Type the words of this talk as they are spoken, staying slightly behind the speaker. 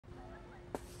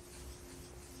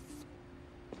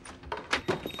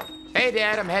Hey,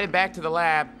 Dad, I'm headed back to the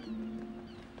lab.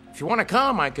 If you want to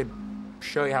come, I could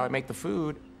show you how I make the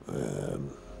food.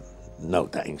 No,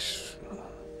 thanks.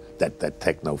 That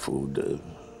techno food,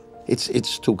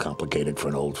 it's too complicated for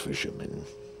an old fisherman.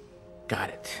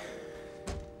 Got it.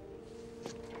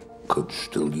 Could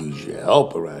still use your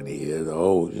help around here,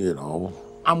 though, you know.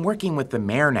 I'm working with the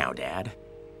mayor now, Dad.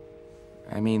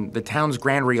 I mean, the town's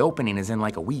grand reopening is in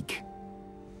like a week.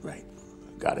 Right.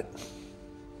 Got it.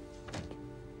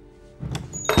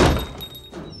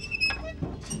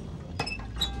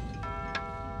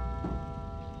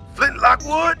 Flint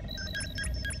Lockwood?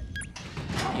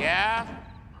 Yeah?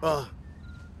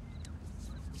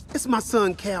 It's my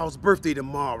son Cal's birthday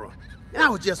tomorrow. And I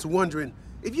was just wondering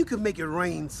if you could make it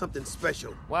rain something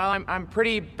special. Well, I'm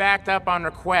pretty backed up on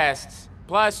requests.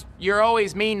 Plus, you're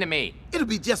always mean to me. It'll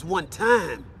be just one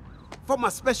time. For my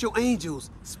special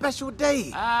angels, special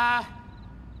day. I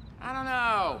don't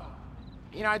know.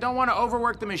 You know, I don't want to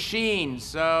overwork the machine,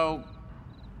 so...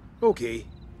 Okay.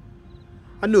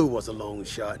 I knew it was a long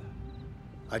shot.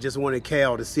 I just wanted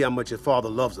Cal to see how much his father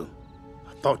loves him.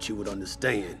 I thought you would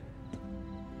understand.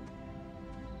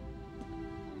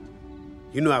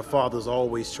 You know how fathers are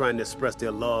always trying to express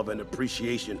their love and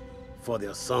appreciation for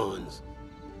their sons.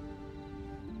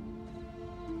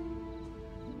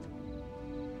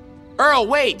 Earl,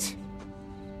 wait!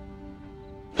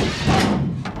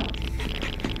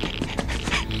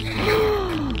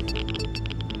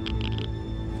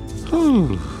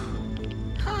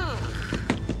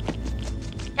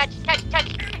 Catch.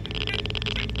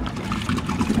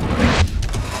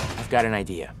 I've got an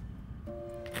idea.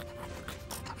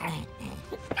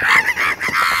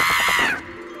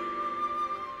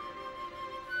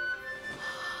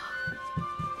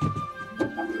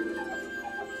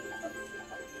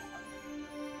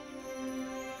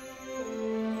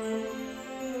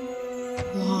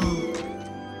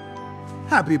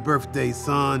 Happy birthday,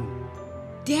 son.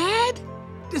 Dad?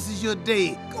 This is your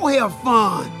day. Go have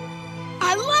fun.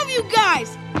 I love you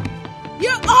guys!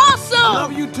 You're awesome! I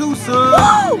love you too, son.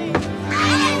 Woo!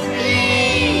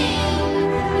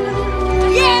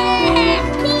 Yeah!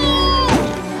 Cool!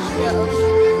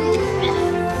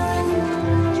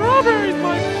 Strawberry's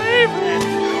my favorite!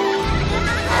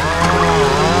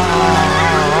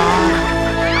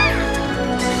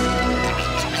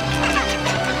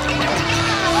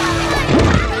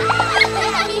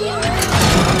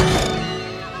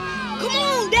 Come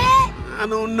on, Dad! I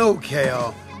don't know,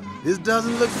 Cal. This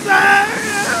doesn't look...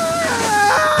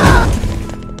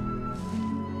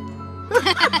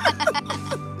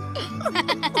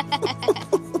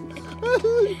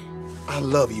 I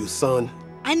love you, son.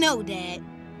 I know, Dad.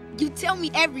 You tell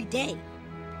me every day.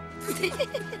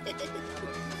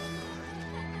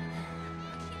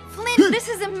 Flint, this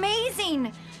is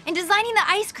amazing. And designing the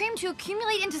ice cream to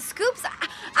accumulate into scoops, I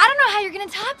don't know how you're gonna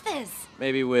top this.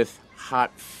 Maybe with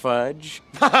hot fudge?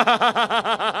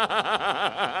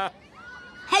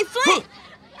 Hey, Flint!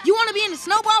 You want to be in the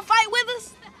snowball fight with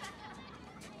us?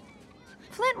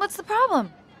 Flint, what's the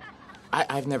problem?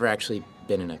 I've never actually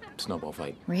been in a snowball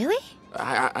fight. Really?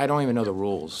 I don't even know the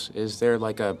rules. Is there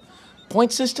like a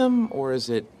point system, or is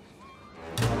it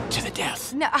to the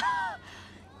death? No.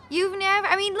 You've never...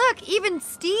 I mean, look, even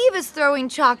Steve is throwing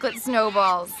chocolate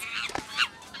snowballs.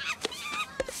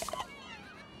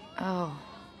 Oh.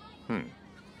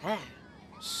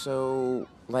 So,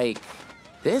 like,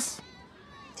 this?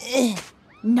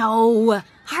 No.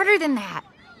 Harder than that.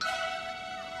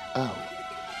 Oh.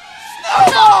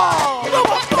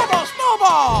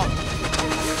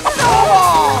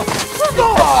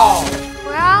 Snowball!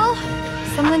 Well,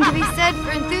 something to be said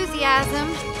for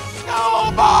enthusiasm.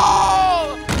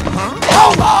 Snowball!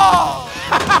 Snowball!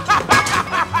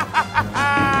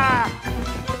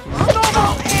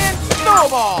 Snowball and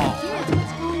snowball!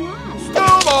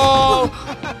 Snowball!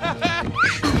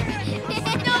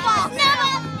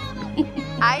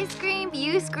 I scream,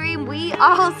 you scream, we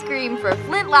all scream for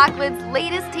Flint Lockwood's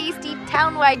latest tasty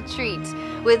town-wide treat,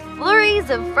 with flurries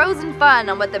of frozen fun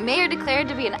on what the mayor declared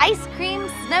to be an ice cream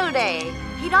snow day.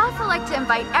 He'd also like to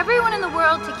invite everyone in the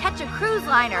world to catch a cruise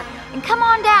liner and come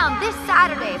on down this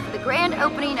Saturday for the grand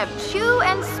opening of Chew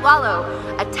and Swallow,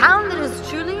 a town that is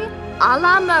truly à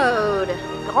la mode.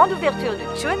 Grande ouverture de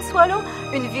Chew and Swallow,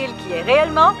 une ville qui est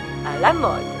réellement à la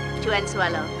mode. Chew and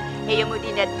Swallow, heyo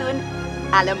mudinetun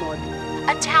à la mode.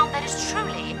 A town that is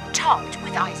truly topped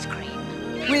with ice cream.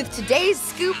 With today's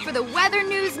scoop for the Weather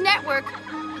News Network,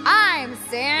 I'm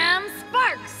Sam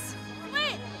Sparks.